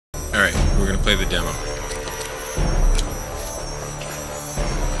Alright, we're gonna play the demo.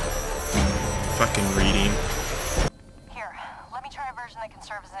 Fucking reading. Here, let me try a version that can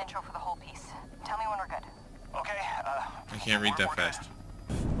serve as an intro for the whole piece. Tell me when we're good. Okay, I can't read that fast.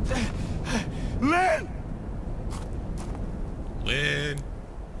 Lynn! Lynn!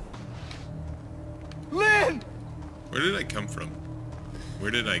 Lynn! Where did I come from?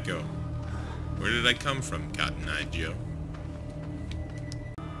 Where did I go? Where did I come from, Cotton Eye Joe?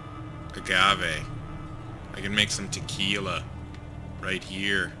 Agave. I can make some tequila. Right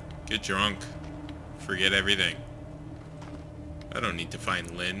here. Get drunk. Forget everything. I don't need to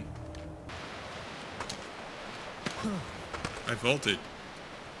find Lynn. I vaulted.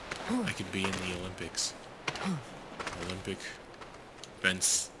 I could be in the Olympics. Olympic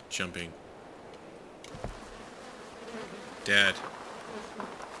fence jumping. Dad.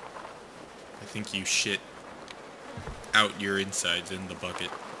 I think you shit out your insides in the bucket.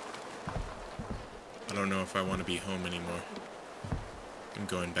 I don't know if I want to be home anymore. I'm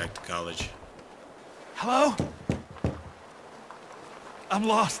going back to college. Hello? I'm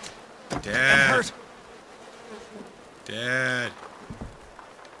lost. Dad. I'm hurt. Dad.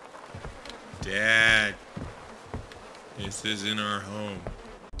 Dad. This isn't our home.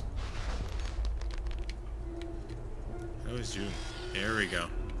 How was June? There we go.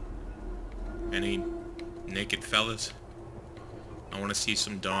 Any naked fellas? I want to see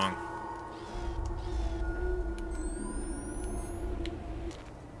some dong.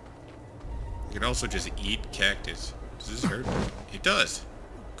 I could also just eat cactus. Does this hurt? It does.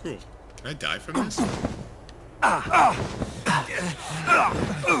 Cool. Can I die from this?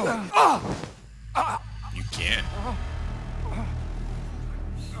 You can.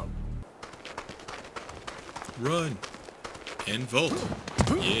 Run. And vault.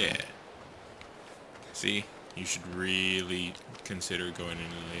 Yeah. See? You should really consider going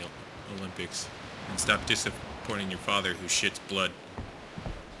into the Olympics. And stop disappointing your father who shits blood.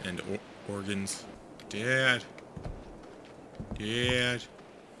 And organs. Dad. Dad.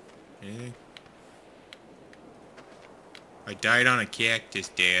 Anything? I died on a cactus,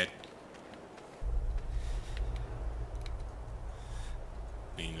 Dad.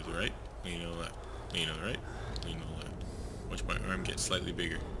 Lean to the right. Lean to the left. Lean to the right. Lean to the left. Watch my arm get slightly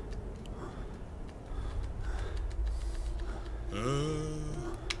bigger. Oh.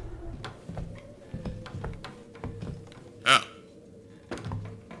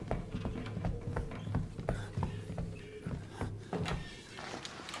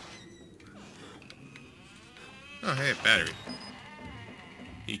 Oh, hey, a battery.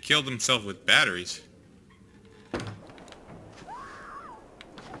 He killed himself with batteries.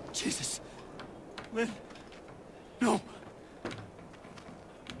 Jesus. Lynn. No.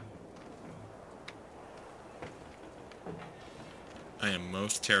 I am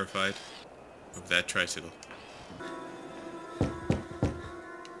most terrified of that tricycle.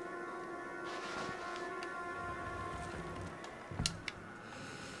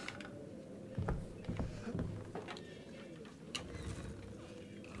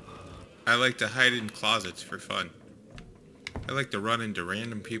 I like to hide in closets for fun. I like to run into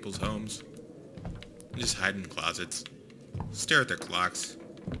random people's homes and just hide in closets. Stare at their clocks.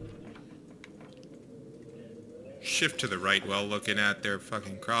 Shift to the right while looking at their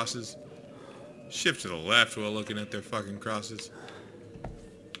fucking crosses. Shift to the left while looking at their fucking crosses.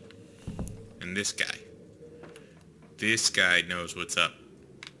 And this guy. This guy knows what's up.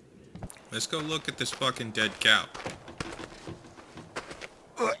 Let's go look at this fucking dead cow.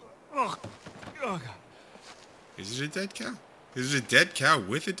 Is it a dead cow? Is it a dead cow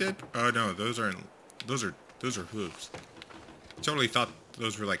with a dead? Oh no, those aren't. Those are hooves. I totally thought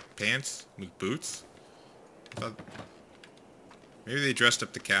those were like pants with boots. I thought maybe they dressed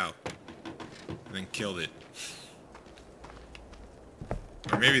up the cow and then killed it,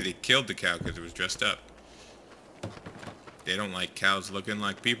 or maybe they killed the cow because it was dressed up. They don't like cows looking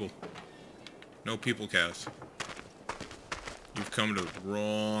like people. No people cows. You've come to the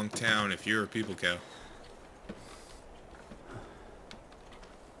wrong town if you're a people cow.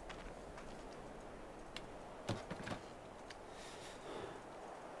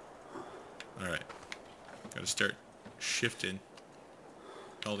 Alright. Gotta start shifting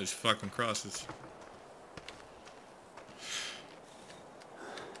all these fucking crosses.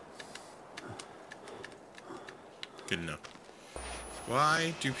 Good enough.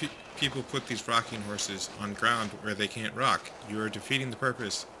 Why do people put these rocking horses on ground where they can't rock? You are defeating the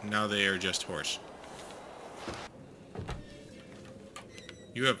purpose. Now they are just horse.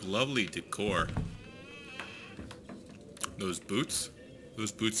 You have lovely decor. Those boots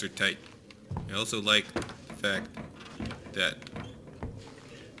are tight. I also like the fact that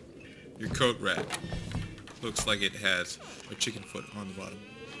Your coat rack looks like it has a chicken foot on the bottom.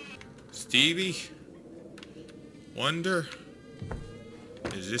 Stevie? Wonder?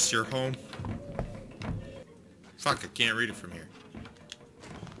 Is this your home? Fuck, I can't read it from here.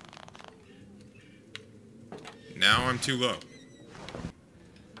 Now I'm too low.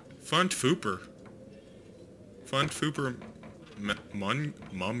 Funt Fooper. Funt Fooper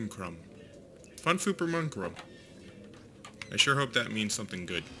Mumcrum. Funt Fooper Mumcrum. I sure hope that means something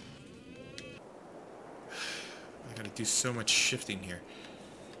good. I gotta do so much shifting here.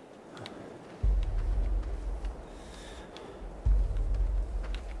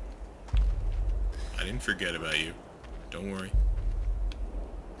 I didn't forget about you. Don't worry.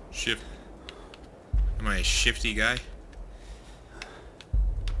 Shift. Am I a shifty guy?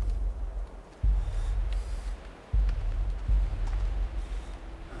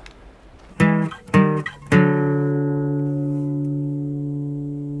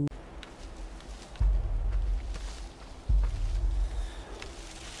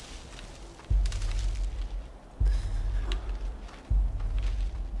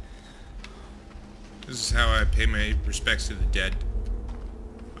 This is how I pay my respects to the dead.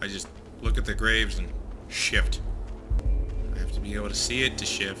 I just look at the graves and shift. I have to be able to see it to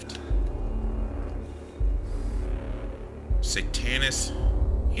shift. Satanus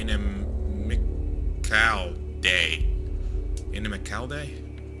Inimicalde. Inimicalde?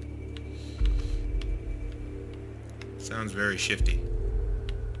 Sounds very shifty.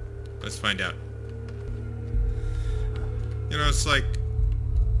 Let's find out. You know, it's like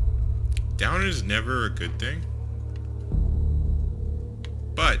down is never a good thing.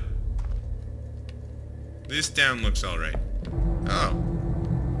 But this down looks alright. Oh,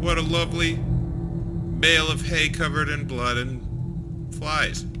 what a lovely bale of hay covered in blood and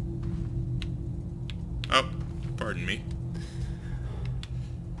flies. Oh, pardon me.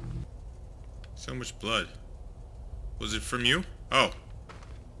 So much blood. Was it from you? Oh.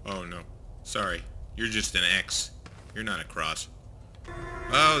 Oh no. Sorry. You're just an X. You're not a cross.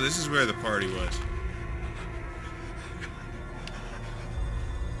 Oh, this is where the party was.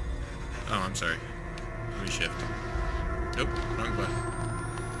 Oh, I'm sorry. Let me shift. Nope, wrong button.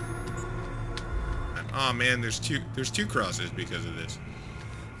 Oh man, there's two crosses because of this.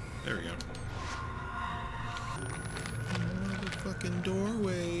 There we go. Oh, the fucking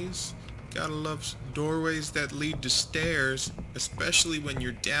doorways. Gotta love doorways that lead to stairs, especially when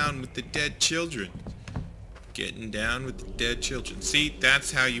you're down with the dead children. Getting down with the dead children. See,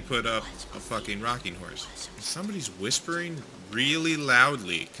 that's how you put up a fucking rocking horse. Somebody's whispering really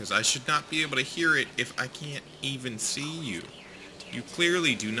loudly, because I should not be able to hear it if I can't even see you. You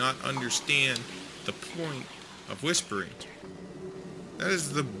clearly do not understand the point of whispering. That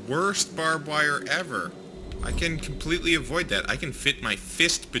is the worst barbed wire ever. I can completely avoid that. I can fit my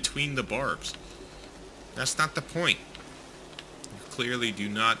fist between the barbs. That's not the point. You clearly do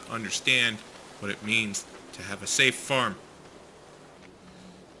not understand what it means to have a safe farm.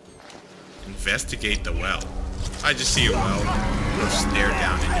 Investigate the well. I just see a well. Go stare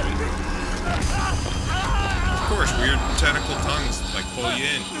down into it. Of course, weird tentacle tongues like pull you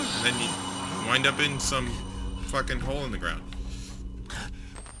in, and then you wind up in some fucking hole in the ground.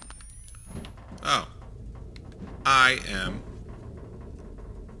 Oh. I've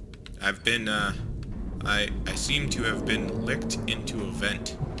been, I seem to have been licked into a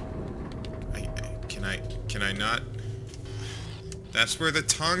vent. Can I not? That's where the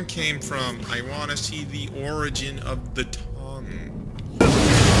tongue came from. I want to see the origin of the tongue.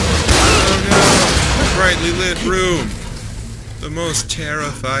 Oh no! Brightly lit room! The most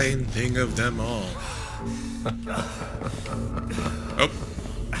terrifying thing of them all. Oh.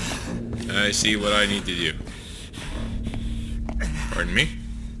 I see what I need to do. Pardon me?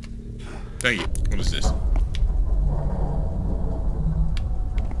 Thank you. What is this?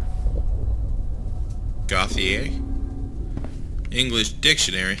 Gauthier? English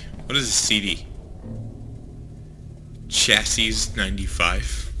dictionary. What is a CD? Chassis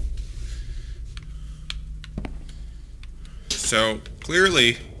 95. So,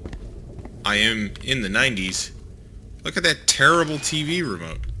 clearly, I am in the 90s. Look at that terrible TV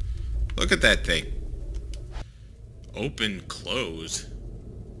remote. Look at that thing. Open, close.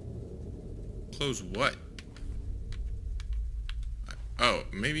 Close what? Oh,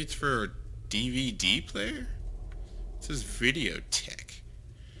 maybe it's for a DVD player? It says video tech.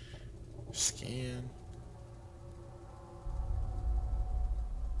 Scan.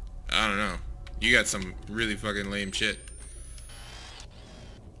 I don't know. You got some really fucking lame shit.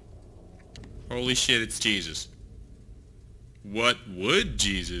 Holy shit, it's Jesus. What would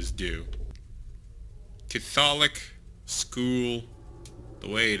Jesus do? Catholic school The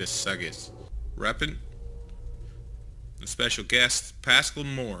way to Suggis. Reppin'. The special guest, Pascal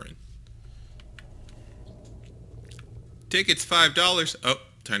Morin. Tickets $5. Oh,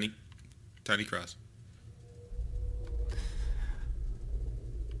 tiny cross.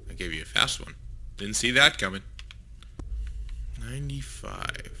 I gave you a fast one. Didn't see that coming.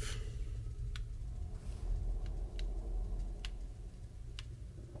 95.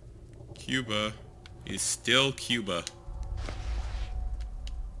 Cuba is still Cuba.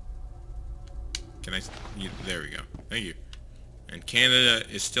 Can I? There we go. Thank you. And Canada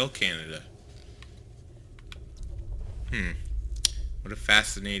is still Canada. What a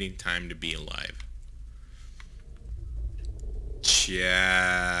fascinating time to be alive.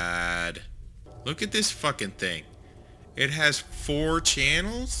 Chad. Look at this fucking thing. It has 4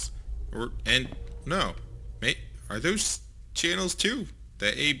 channels? No. Mate, are those channels too?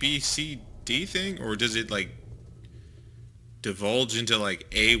 The A, B, C, D thing? Or does it like divulge into like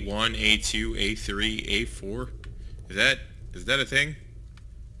A1, A2, A3, A4? Is that a thing?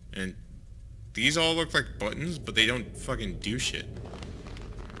 And these all look like buttons, but they don't fucking do shit.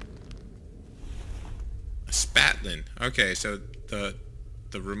 A spatlin. Okay, so the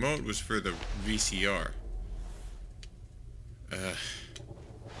remote was for the VCR. I'm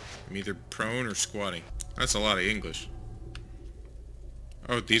either prone or squatting. That's a lot of English.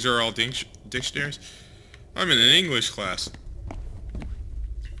 Oh, these are all dictionaries? I'm in an English class.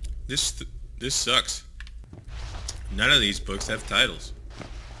 This sucks. None of these books have titles.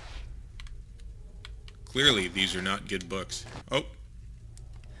 Clearly, these are not good books. Oh.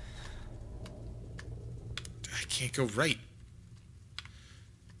 I can't go right.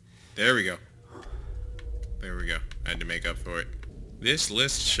 There we go. There we go. I had to make up for it. This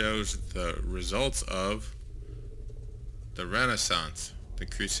list shows the results of the Renaissance, the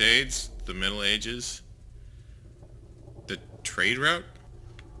Crusades, the Middle Ages, the trade route?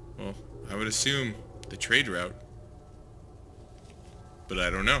 Well, I would assume the trade route, but I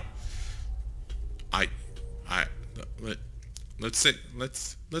don't know.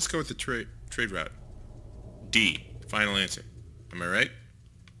 Let's go with the trade route. D, final answer. Am I right?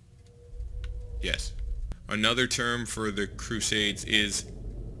 Yes. Another term for the Crusades is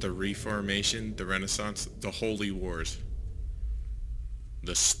the Reformation, the Renaissance, the Holy Wars,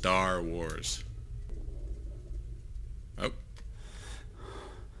 the Star Wars. Oh.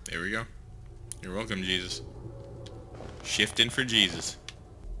 There we go. You're welcome, Jesus. Shifting for Jesus.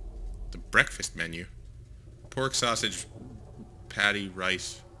 The breakfast menu. Pork sausage, patty,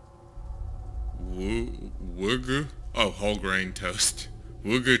 rice. Woogu? Oh, whole grain toast.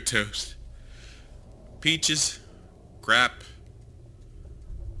 Woogu toast. Peaches, grape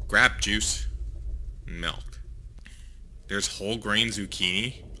juice, milk. There's whole grain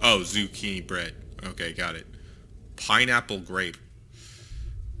zucchini. Oh, zucchini bread. Okay, got it. Pineapple grape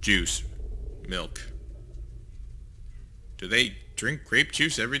juice, milk. Do they drink grape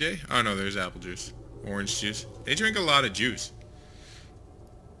juice every day? Oh no, there's apple juice, orange juice. They drink a lot of juice.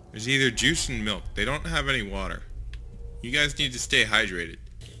 There's either juice and milk. They don't have any water. You guys need to stay hydrated.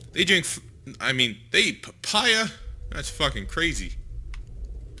 They drink... they eat papaya? That's fucking crazy.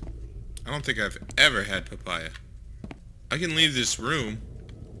 I don't think I've ever had papaya. I can leave this room,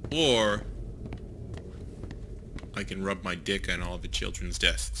 or I can rub my dick on all the children's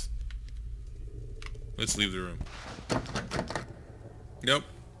desks. Let's leave the room. Nope.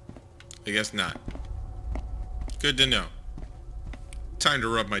 I guess not. Good to know. Time to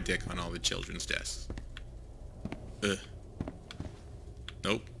rub my dick on all the children's desks. Ugh.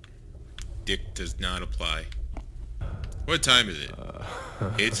 Nope. Dick does not apply. What time is it?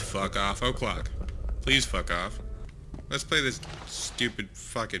 It's fuck off o'clock. Please fuck off. Let's play this stupid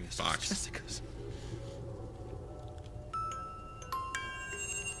fucking box. Jessica's.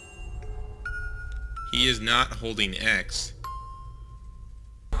 He is not holding X.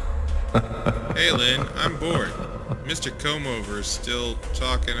 Hey Lynn, I'm bored. Mr. Comeover is still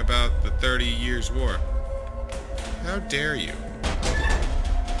talking about the 30 Years' War. How dare you?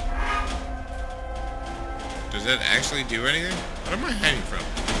 Does that actually do anything? What am I hiding from?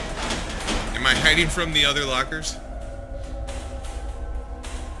 Am I hiding from the other lockers?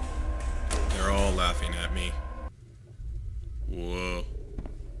 They're all laughing at me. Whoa.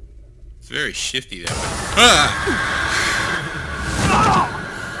 It's very shifty that way. Ah!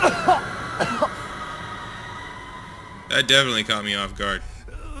 That definitely caught me off guard.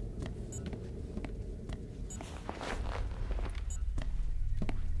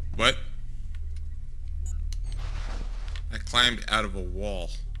 What? I climbed out of a wall.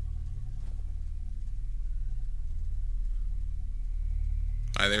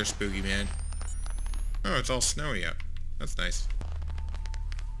 Hi there, spooky man. Oh, it's all snowy out. That's nice.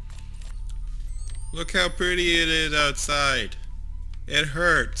 Look how pretty it is outside. It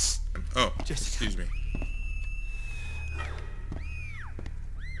hurts. Oh, Jessica. excuse me.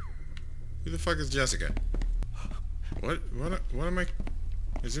 Who the fuck is Jessica? What am I...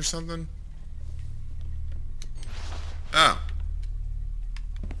 Is there something? Oh.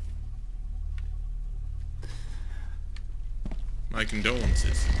 My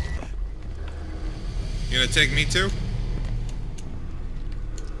condolences. You gonna take me too?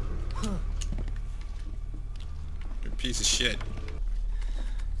 You're a piece of shit.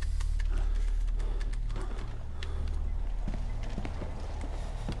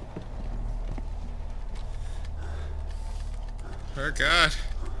 Oh god.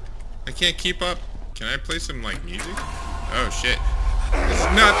 I can't keep up. Can I play some like music? Oh shit. This is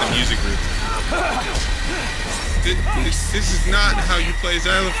not the music group. This is not how you play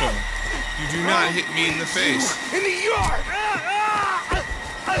xylophone. You do not hit me in the face. In the yard!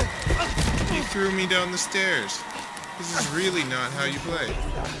 You threw me down the stairs. This is really not how you play.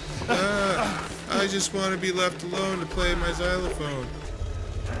 I just want to be left alone to play my xylophone.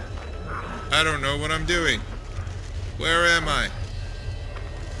 I don't know what I'm doing. Where am I?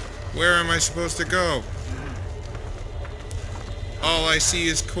 Where am I supposed to go? All I see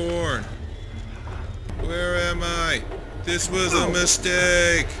is corn. Where am I? This was a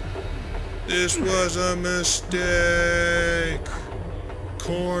mistake. This was a mistake.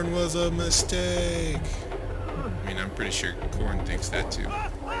 Corn was a mistake. I mean, I'm pretty sure corn thinks that too.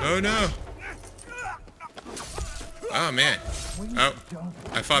 Oh no. Oh man. Oh,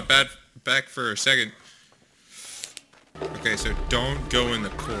 I fought back for a second. Okay, so don't go in the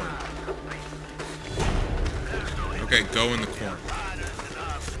corn. Okay, go in the corn.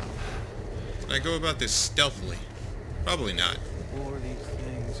 Can I go about this stealthily? Probably not.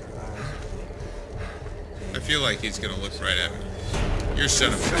 I feel like he's gonna look right at me. You're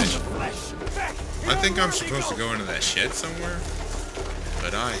son of a bitch. I think I'm supposed to go into that shed somewhere,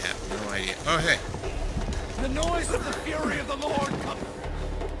 but I have no idea. Oh, hey. The noise of the fury of the Lord comes.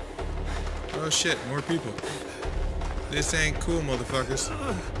 Oh shit, more people. This ain't cool, motherfuckers.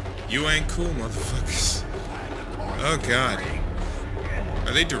 You ain't cool, motherfuckers. Oh god.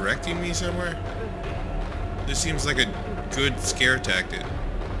 Are they directing me somewhere? This seems like a good scare tactic.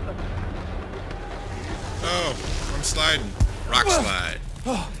 Oh, I'm sliding. Rock slide.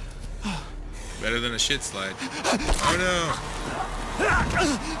 Better than a shit slide. Oh no.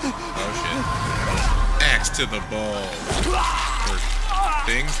 Oh shit. Axe to the balls. Or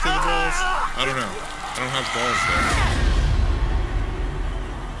things to the balls? I don't know. I don't have balls though.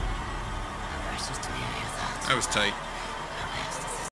 That was tight.